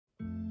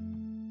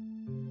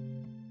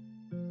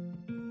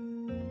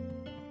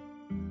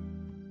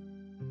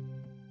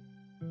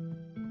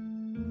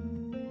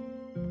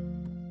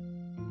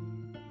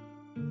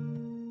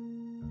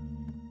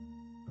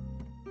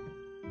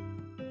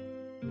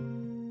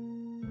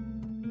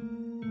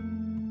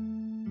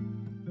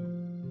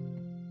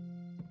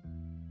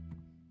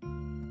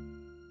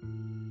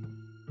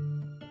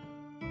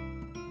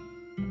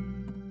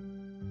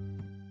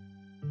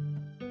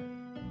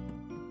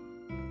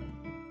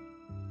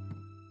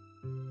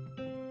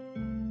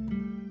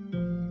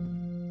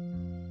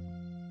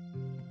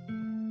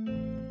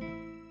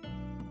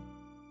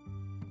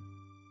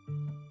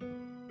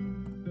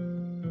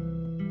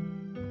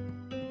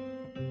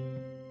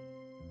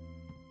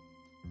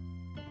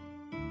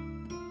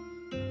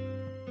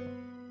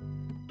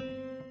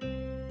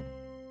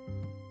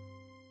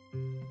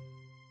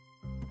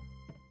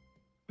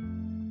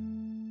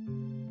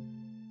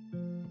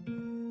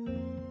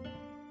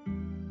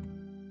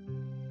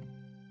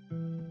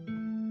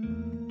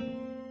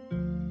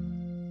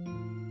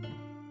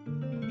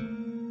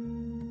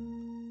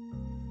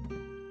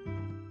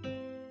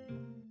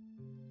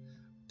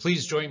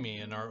Please join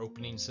me in our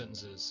opening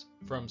sentences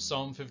from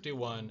Psalm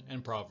 51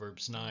 and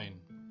Proverbs 9.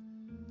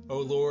 O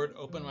Lord,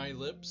 open my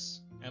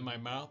lips, and my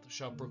mouth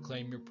shall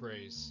proclaim your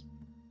praise.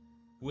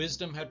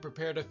 Wisdom had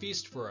prepared a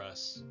feast for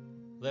us.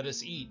 Let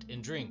us eat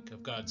and drink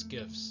of God's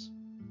gifts.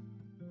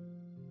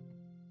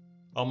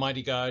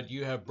 Almighty God,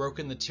 you have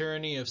broken the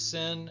tyranny of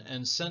sin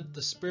and sent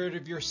the Spirit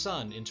of your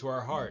Son into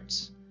our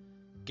hearts.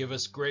 Give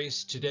us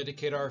grace to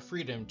dedicate our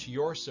freedom to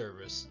your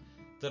service,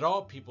 that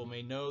all people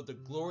may know the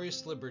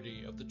glorious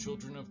liberty of the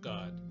children of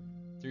God.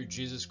 Through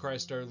Jesus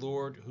Christ our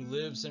Lord, who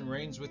lives and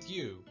reigns with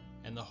you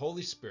and the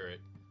Holy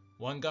Spirit,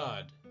 one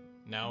God,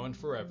 now and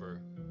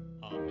forever.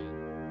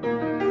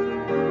 Amen.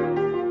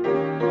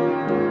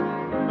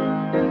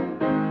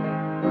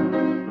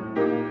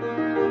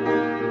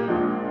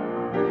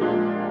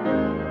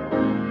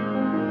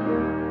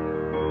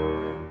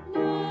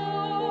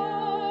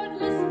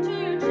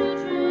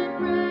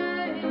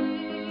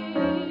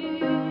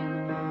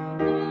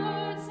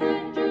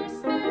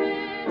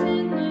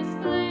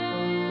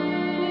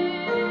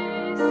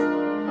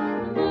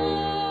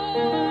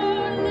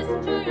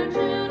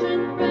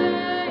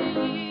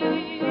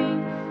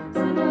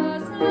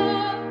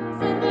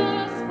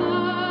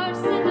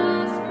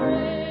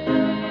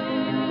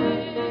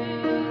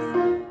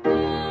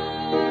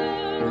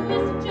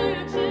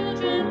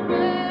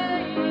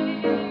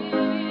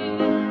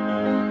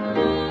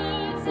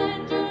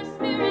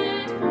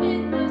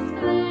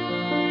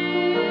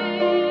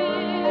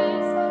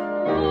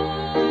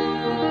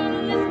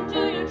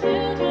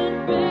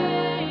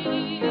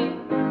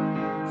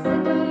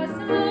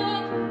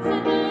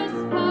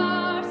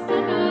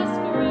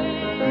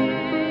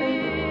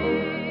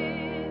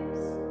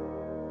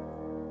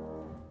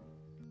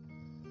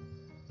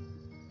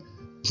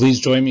 Please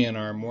join me in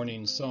our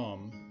morning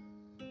psalm,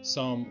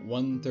 Psalm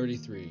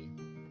 133.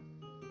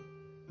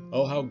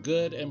 Oh, how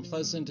good and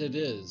pleasant it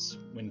is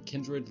when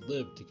kindred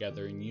live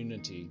together in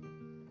unity.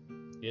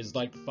 It is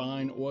like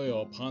fine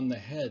oil upon the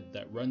head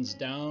that runs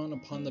down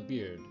upon the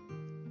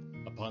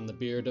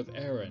beard of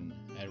Aaron,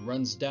 and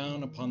runs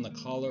down upon the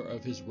collar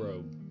of his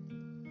robe.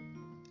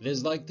 It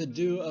is like the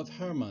dew of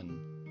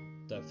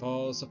Hermon that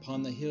falls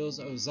upon the hills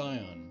of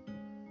Zion,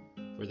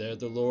 for there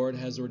the Lord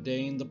has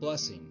ordained the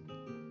blessing,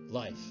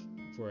 life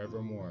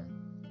forevermore.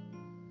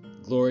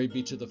 Glory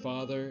be to the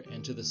Father,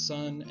 and to the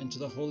Son, and to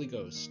the Holy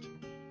Ghost,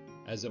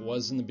 as it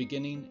was in the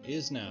beginning,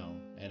 is now,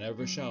 and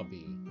ever shall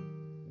be,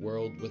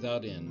 world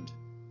without end.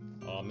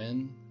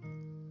 Amen.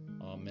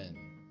 Amen.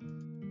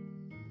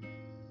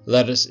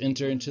 Let us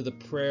enter into the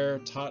prayer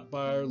taught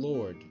by our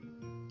Lord,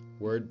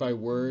 word by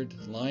word,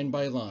 line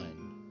by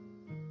line.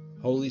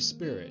 Holy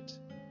Spirit,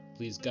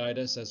 please guide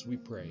us as we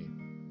pray.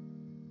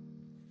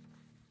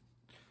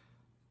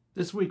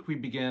 This week we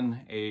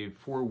begin a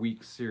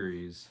 4-week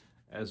series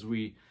as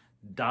we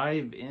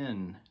dive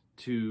in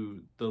to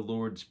the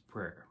Lord's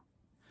Prayer.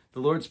 The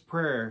Lord's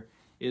Prayer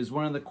is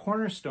one of the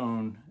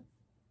cornerstone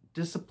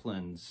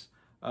disciplines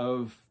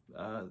of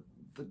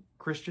the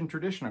Christian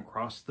tradition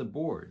across the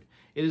board.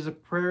 It is a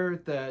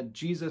prayer that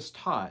Jesus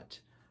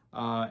taught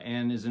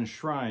and is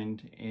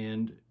enshrined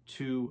in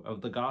 2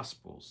 of the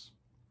Gospels.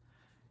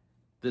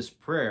 This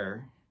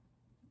prayer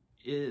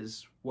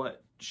is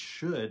what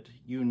should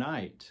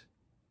unite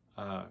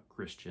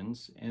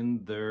Christians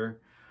in their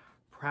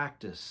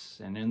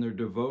practice and in their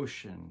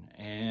devotion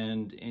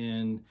and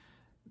in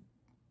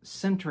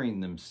centering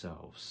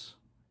themselves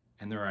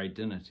and their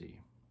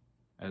identity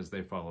as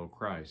they follow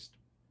Christ.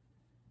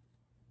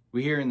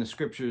 We hear in the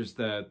scriptures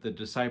that the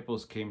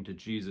disciples came to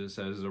Jesus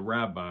as a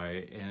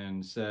rabbi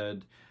and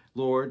said,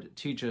 "Lord,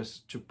 teach us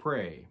to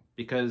pray,"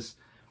 because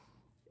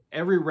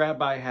every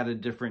rabbi had a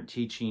different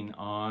teaching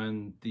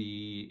on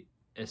the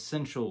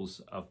essentials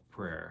of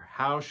prayer.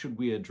 How should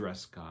we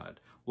address God?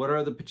 What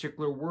are the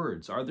particular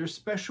words? Are there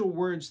special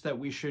words that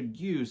we should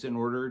use in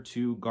order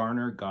to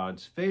garner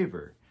God's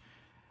favor?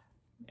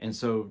 And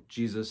so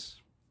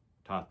Jesus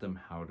taught them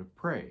how to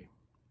pray.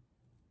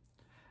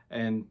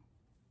 And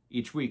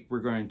each week we're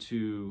going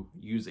to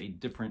use a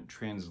different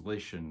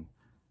translation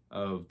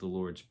of the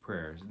Lord's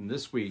Prayer. And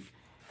this week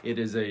it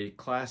is a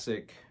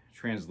classic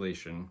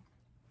translation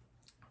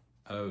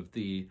of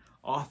the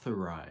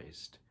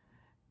Authorized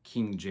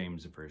King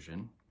James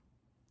Version.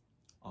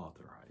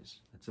 Authorized,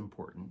 that's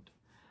important.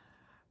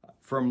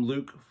 From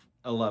Luke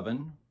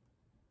 11,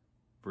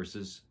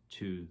 verses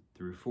 2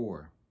 through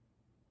 4.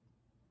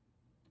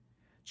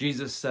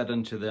 Jesus said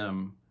unto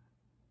them,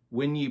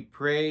 When ye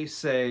pray,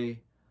 say,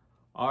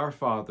 Our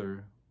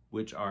Father,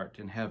 which art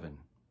in heaven,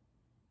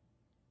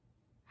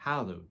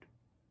 hallowed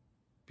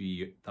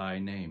be thy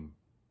name.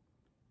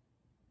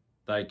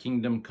 Thy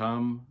kingdom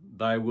come,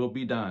 thy will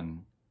be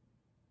done,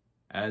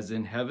 as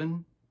in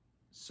heaven,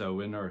 so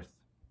in earth.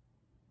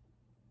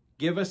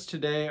 Give us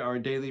today our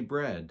daily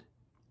bread,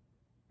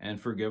 and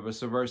forgive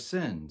us of our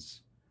sins,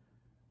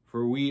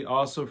 for we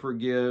also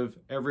forgive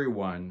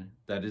everyone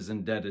that is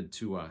indebted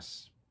to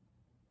us.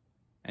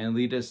 And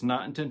lead us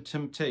not into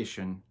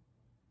temptation,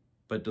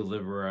 but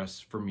deliver us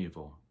from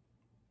evil.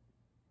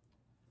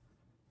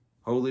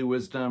 Holy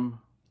wisdom,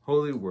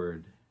 holy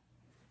word,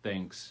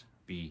 thanks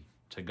be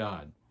to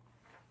God.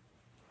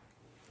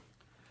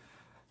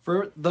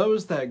 For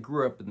those that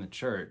grew up in the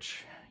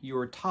church, you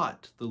were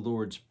taught the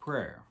Lord's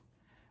Prayer.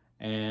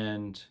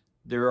 And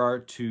there are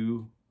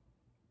two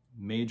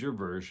major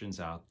versions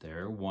out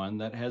there. One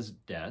that has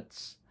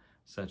debts,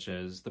 such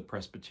as the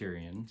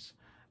Presbyterians,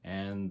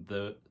 and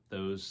the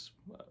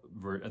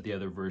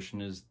other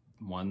version is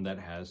one that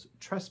has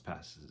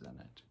trespasses in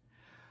it.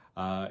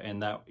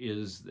 And that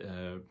is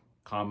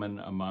common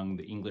among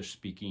the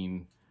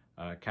English-speaking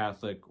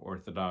Catholic,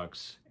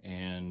 Orthodox,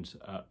 and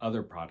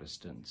other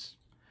Protestants.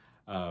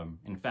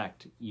 In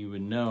fact, you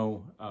would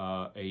know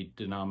a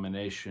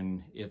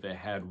denomination if it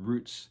had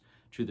roots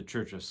to the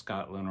Church of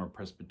Scotland or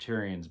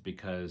Presbyterians,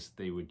 because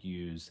they would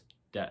use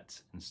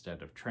debts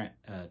instead of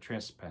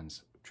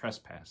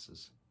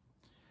trespasses.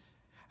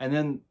 And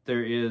then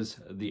there is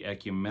the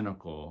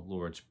ecumenical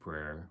Lord's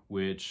Prayer,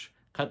 which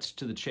cuts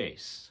to the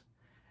chase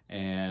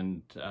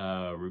and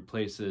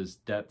replaces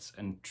debts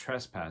and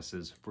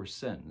trespasses for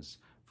sins.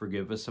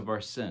 Forgive us of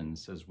our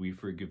sins as we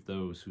forgive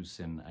those who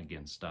sin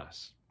against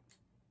us.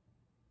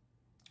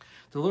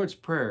 The Lord's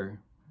Prayer,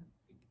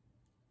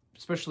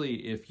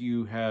 especially if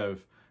you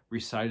have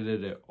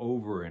recited it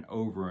over and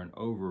over and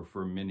over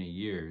for many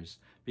years,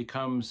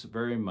 becomes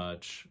very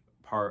much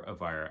part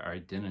of our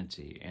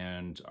identity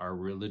and our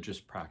religious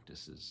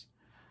practices.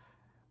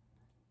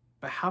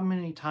 But how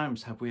many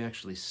times have we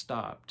actually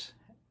stopped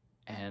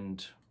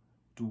and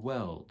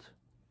dwelled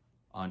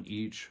on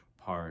each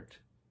part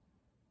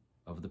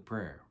of the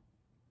prayer?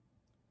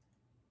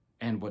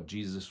 And what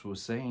Jesus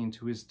was saying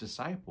to his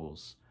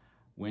disciples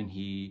when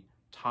he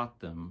taught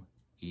them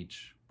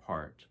each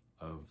part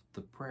of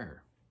the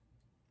prayer.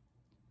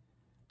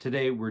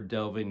 Today we're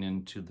delving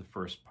into the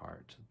first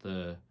part,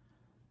 the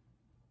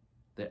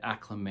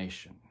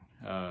acclamation,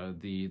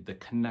 the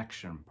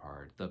connection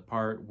part, the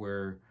part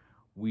where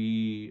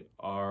we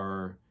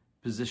are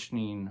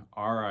positioning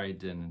our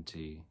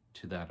identity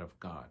to that of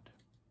God.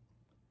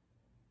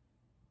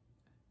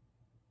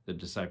 The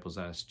disciples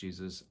asked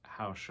Jesus,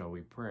 "How shall we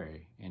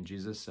pray?" And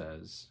Jesus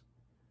says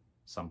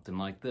something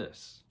like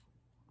this: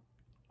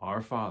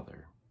 "Our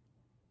Father,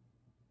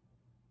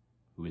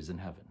 who is in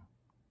heaven."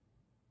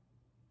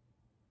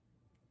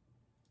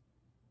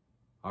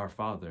 Our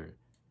Father,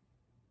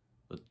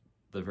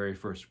 the very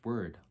first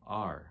word,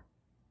 our.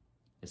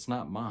 It's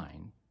not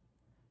mine.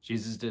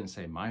 Jesus didn't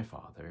say my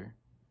Father.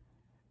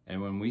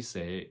 And when we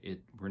say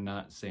it, we're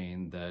not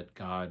saying that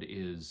God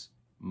is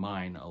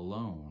mine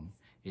alone.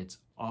 It's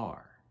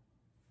our.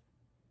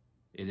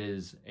 It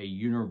is a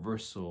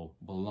universal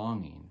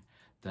belonging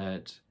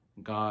that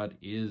God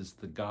is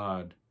the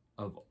God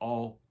of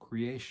all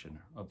creation,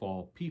 of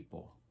all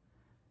people.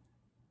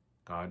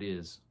 God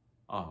is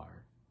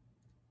our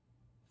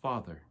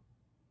Father.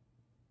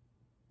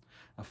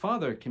 A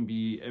father can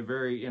be a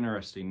very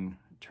interesting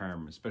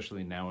term,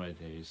 especially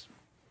nowadays.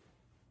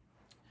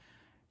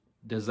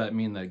 Does that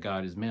mean that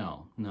God is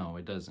male? No,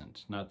 it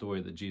doesn't. Not the way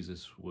that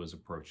Jesus was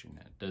approaching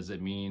it. Does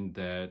it mean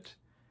that,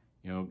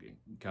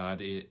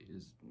 God is,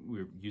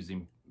 we're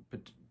using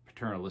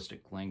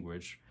paternalistic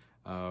language,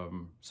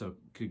 so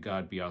could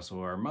God be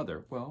also our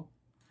mother? Well,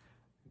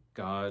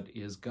 God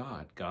is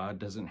God. God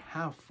doesn't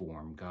have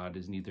form. God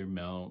is neither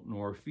male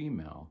nor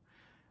female.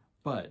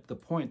 But the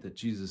point that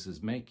Jesus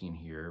is making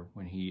here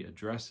when he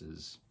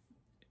addresses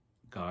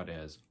God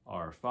as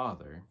our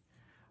Father,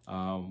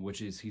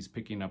 which is he's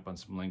picking up on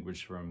some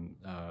language from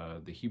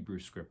the Hebrew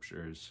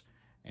scriptures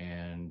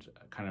and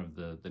kind of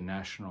the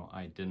national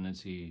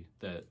identity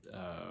that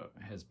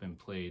has been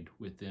played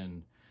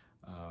within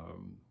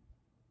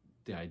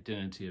the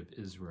identity of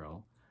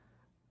Israel,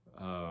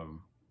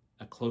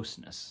 a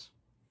closeness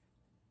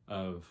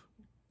of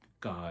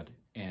God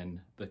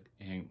and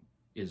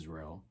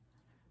Israel.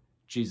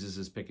 Jesus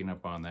is picking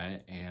up on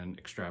that and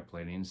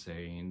extrapolating,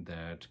 saying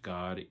that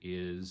God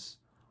is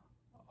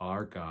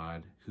our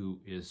God who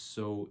is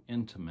so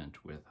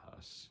intimate with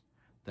us,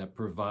 that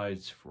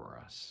provides for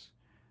us,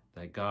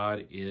 that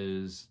God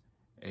is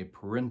a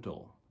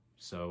parental.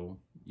 So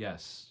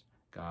yes,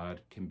 God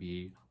can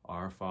be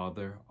our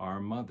father, our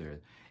mother.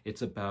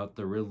 It's about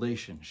the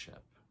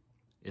relationship.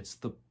 It's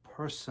the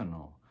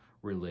personal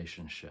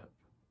relationship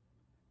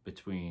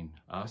between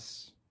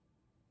us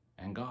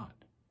and God.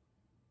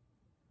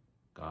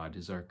 God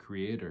is our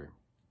creator,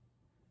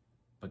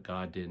 but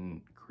God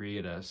didn't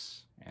create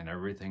us and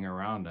everything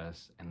around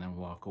us and then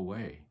walk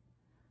away.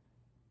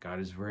 God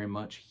is very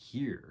much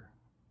here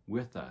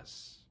with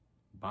us,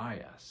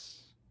 by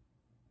us.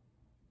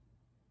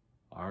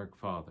 Our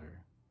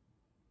Father,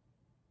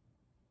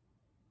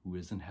 who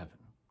is in heaven.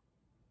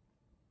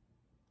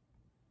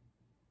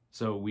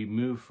 So we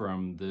move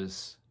from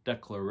this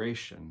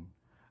declaration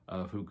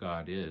of who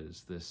God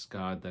is, this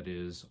God that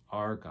is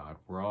our God.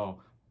 We're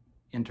all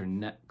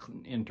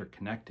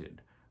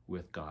interconnected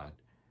with God,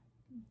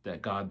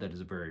 that God that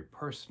is very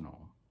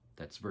personal,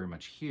 that's very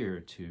much here,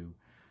 to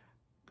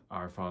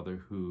our Father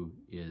who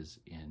is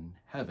in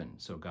heaven.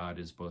 So God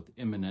is both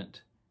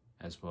immanent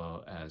as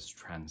well as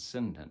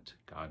transcendent.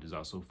 God is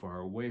also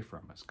far away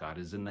from us. God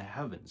is in the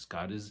heavens.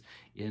 God is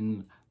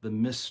in the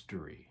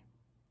mystery.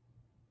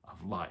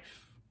 of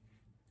life.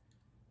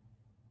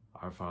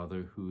 Our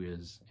Father who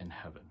is in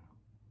heaven.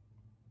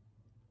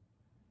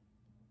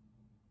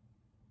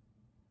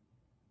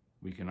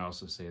 We can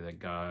also say that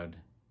God,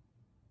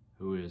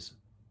 who is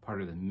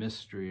part of the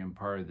mystery and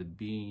part of the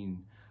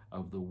being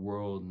of the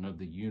world and of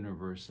the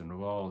universe and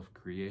of all of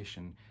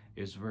creation,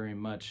 is very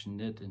much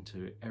knit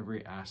into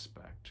every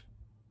aspect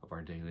of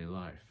our daily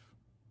life.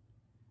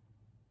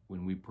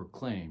 When we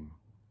proclaim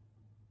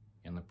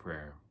in the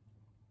prayer,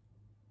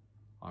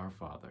 Our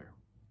Father,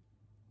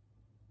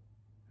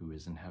 who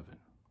is in heaven.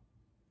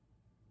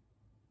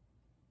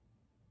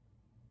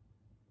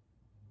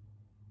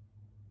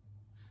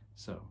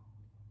 So,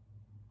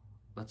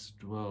 let's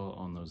dwell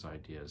on those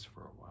ideas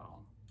for a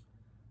while.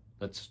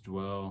 Let's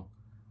dwell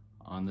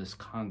on this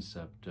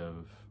concept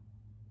of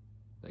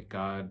that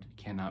God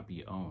cannot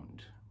be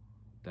owned,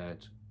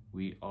 that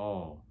we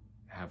all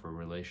have a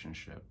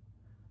relationship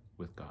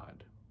with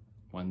God,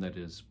 one that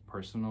is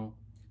personal,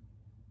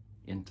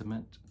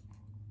 intimate,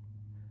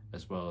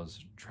 as well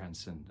as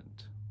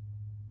transcendent,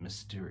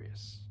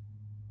 mysterious.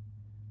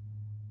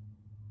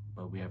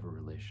 But we have a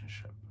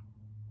relationship.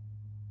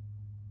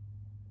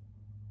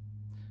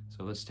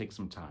 So let's take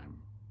some time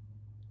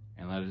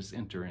and let us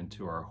enter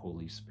into our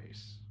holy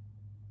space.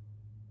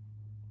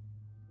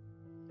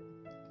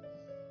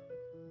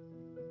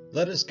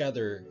 Let us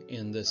gather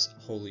in this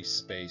holy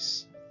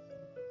space.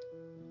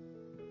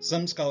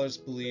 Some scholars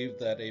believe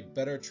that a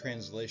better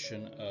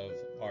translation of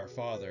Our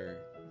Father,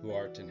 who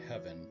art in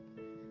heaven,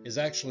 is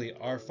actually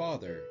Our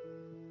Father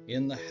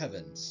in the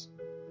heavens,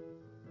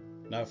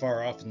 not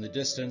far off in the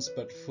distance,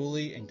 but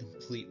fully and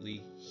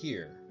completely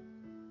here.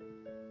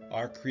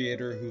 Our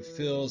Creator who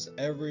fills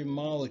every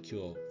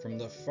molecule from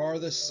the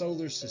farthest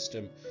solar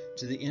system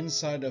to the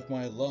inside of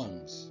my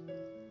lungs.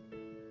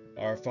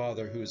 Our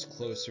Father who is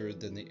closer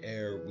than the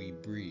air we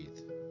breathe.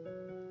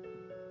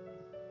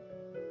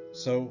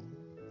 So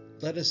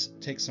let us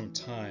take some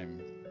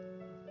time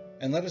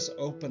and let us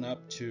open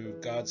up to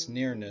God's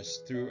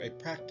nearness through a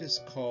practice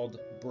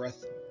called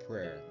breath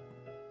prayer.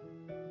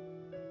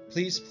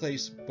 Please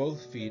place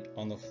both feet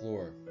on the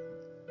floor,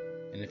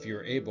 and if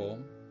you're able,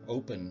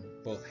 open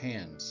both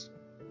hands.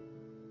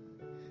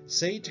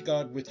 Say to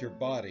God with your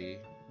body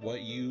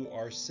what you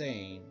are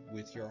saying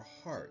with your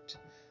heart.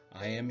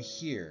 I am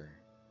here,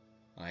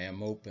 I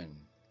am open,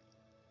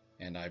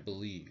 and I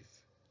believe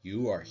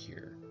you are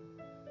here,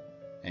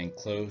 and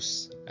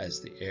close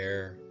as the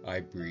air I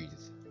breathe.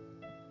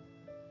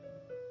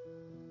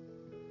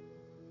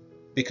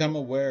 Become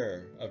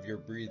aware of your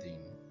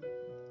breathing,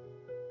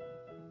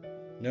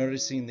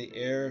 noticing the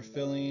air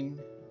filling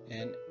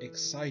and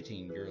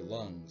exciting your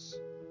lungs.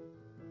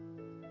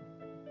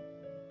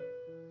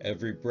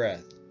 Every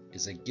breath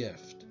is a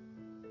gift.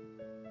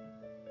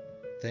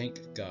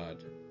 Thank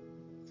God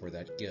for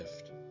that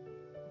gift.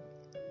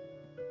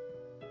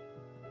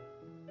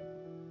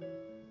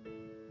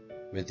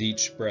 With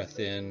each breath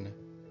in,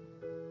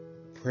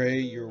 pray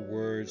your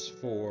words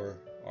for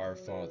Our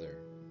Father.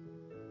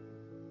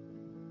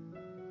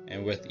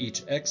 And with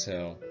each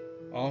exhale,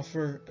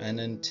 offer an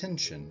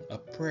intention, a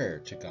prayer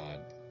to God.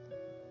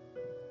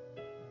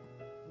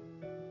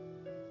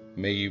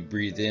 May you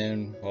breathe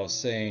in while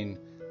saying,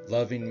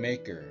 Loving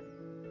Maker,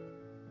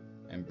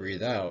 and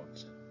breathe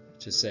out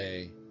to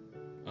say,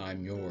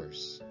 I'm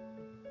yours.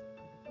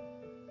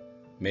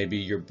 Maybe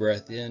your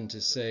breath in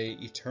to say,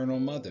 Eternal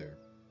Mother,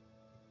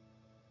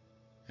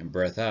 and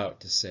breath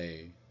out to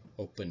say,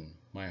 Open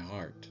my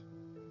heart.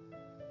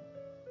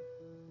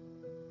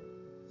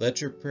 Let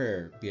your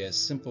prayer be as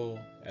simple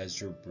as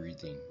your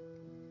breathing.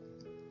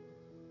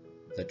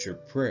 Let your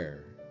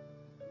prayer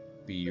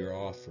be your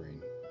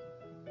offering.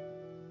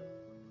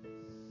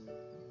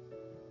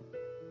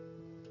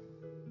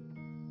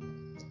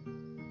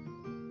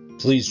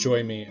 Please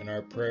join me in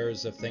our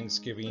prayers of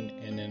thanksgiving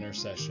and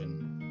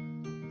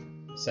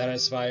intercession.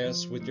 Satisfy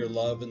us with your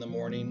love in the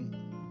morning,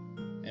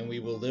 and we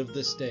will live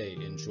this day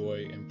in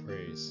joy and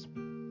praise.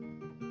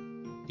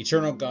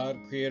 Eternal God,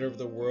 creator of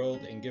the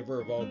world and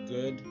giver of all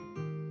good,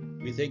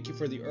 we thank you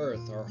for the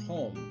earth, our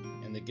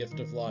home, and the gift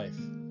of life.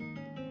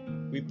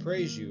 We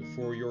praise you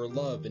for your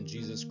love in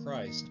Jesus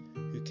Christ,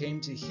 who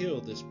came to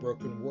heal this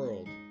broken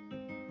world,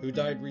 who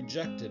died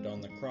rejected on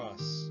the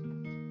cross,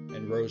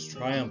 and rose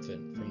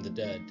triumphant from the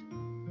dead.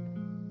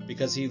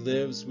 Because he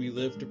lives, we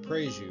live to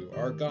praise you,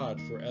 our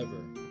God,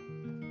 forever.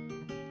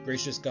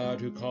 Gracious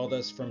God, who called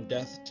us from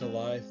death to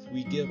life,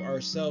 we give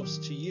ourselves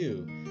to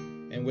you,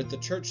 and with the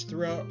church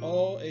throughout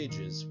all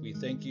ages, we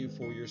thank you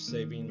for your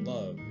saving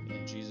love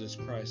in Jesus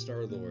Christ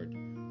our Lord.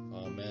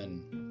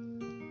 Amen.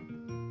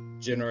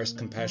 Generous,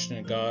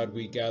 compassionate God,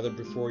 we gather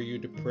before you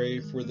to pray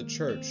for the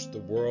church, the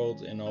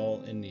world, and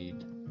all in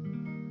need.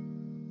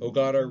 O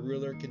God, our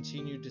ruler,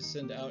 continue to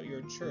send out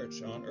your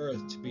church on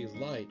earth to be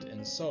light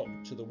and salt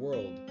to the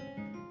world.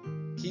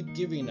 Keep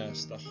giving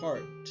us the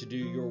heart to do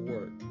your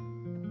work.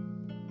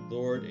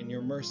 Lord, in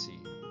your mercy,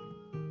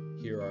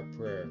 hear our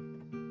prayer.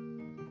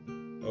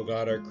 O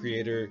God, our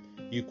Creator,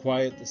 you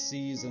quiet the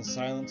seas and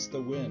silence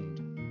the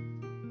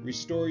wind.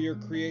 Restore your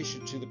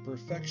creation to the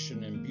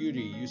perfection and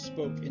beauty you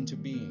spoke into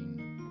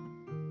being.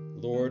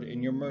 Lord,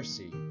 in your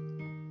mercy,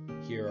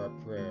 hear our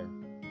prayer.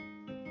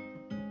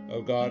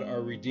 O God,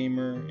 our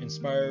Redeemer,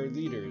 inspire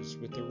leaders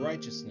with the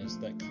righteousness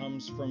that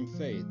comes from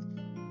faith,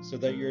 so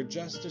that your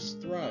justice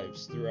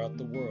thrives throughout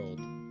the world.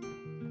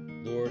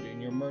 Lord,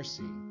 in your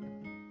mercy,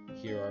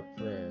 hear our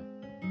prayer.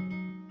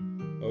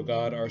 O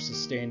God, our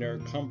Sustainer,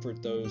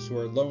 comfort those who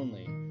are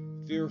lonely,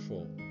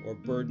 fearful, or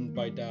burdened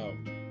by doubt.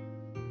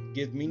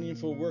 Give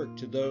meaningful work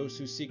to those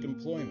who seek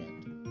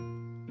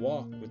employment.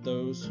 Walk with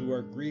those who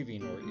are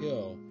grieving or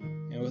ill,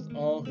 and with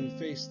all who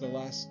face the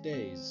last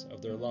days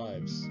of their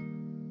lives.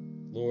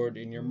 Lord,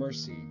 in your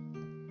mercy,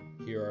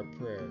 hear our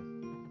prayer.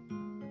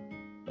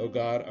 O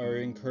God, our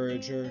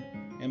Encourager,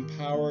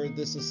 empower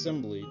this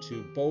assembly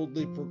to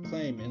boldly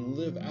proclaim and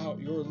live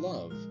out your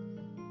love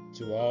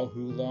to all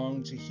who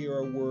long to hear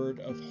a word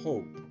of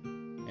hope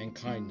and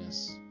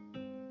kindness.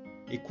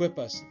 Equip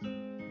us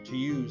to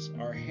use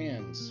our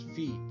hands,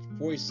 feet,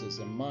 voices,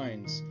 and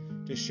minds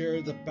to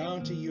share the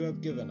bounty you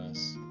have given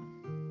us.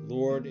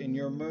 Lord, in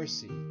your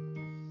mercy,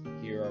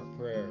 hear our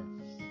prayer.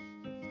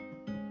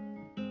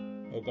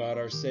 O God,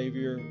 our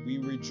Savior, we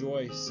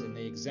rejoice in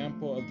the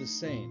example of the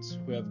saints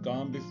who have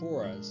gone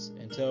before us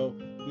until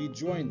we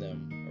join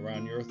them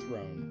around your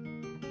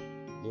throne.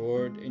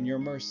 Lord, in your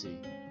mercy,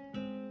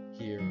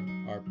 hear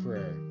our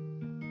prayer.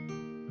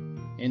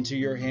 Into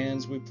your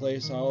hands we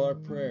place all our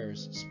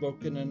prayers,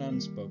 spoken and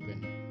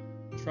unspoken,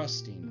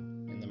 trusting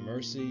in the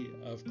mercy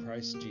of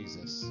Christ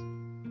Jesus.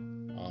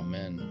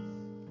 Amen.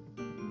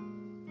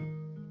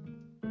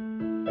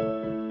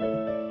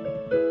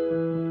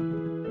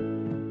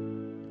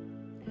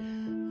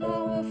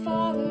 Our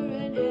Father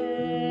in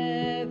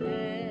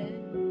heaven,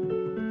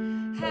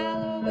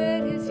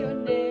 hallowed is your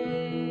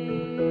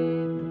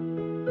name.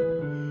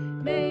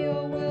 May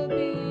your will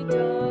be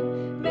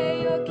done,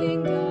 may your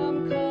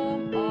kingdom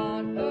come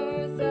on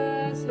earth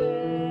as heaven.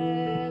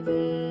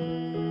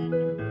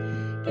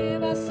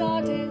 Give us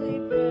our daily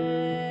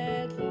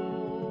bread,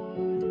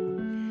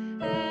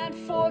 Lord, and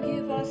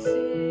forgive our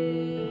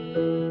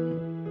sin,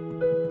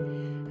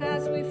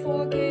 as we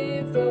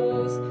forgive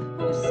those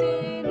who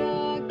sin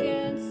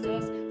against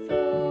us.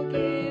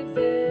 Forgive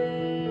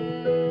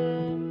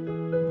them.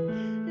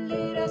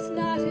 Lead us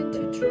not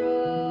into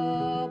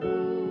trouble,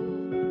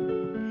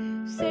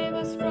 save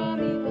us from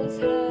evil's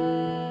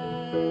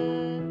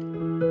hand.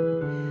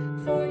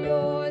 For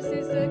yours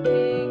is the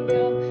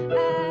kingdom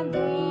and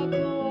the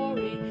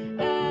glory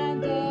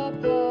and the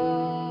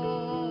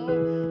power.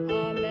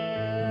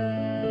 Amen.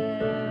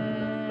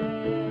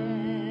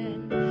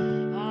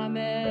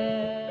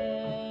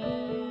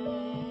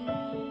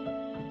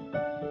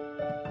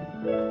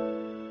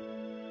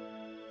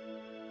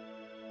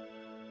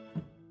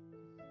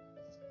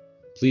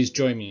 Please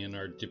join me in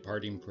our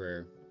departing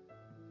prayer.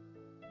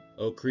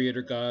 O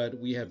Creator God,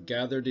 we have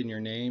gathered in your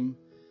name.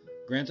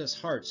 Grant us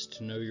hearts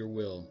to know your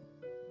will.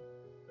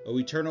 O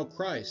Eternal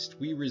Christ,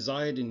 we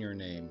reside in your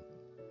name.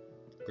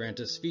 Grant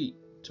us feet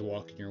to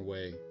walk in your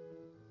way.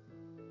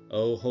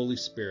 O Holy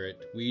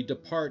Spirit, we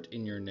depart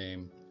in your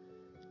name.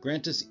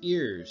 Grant us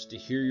ears to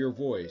hear your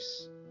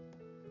voice.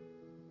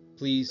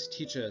 Please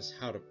teach us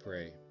how to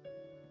pray.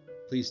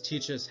 Please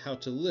teach us how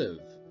to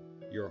live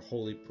your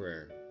holy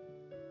prayer.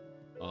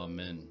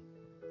 Amen.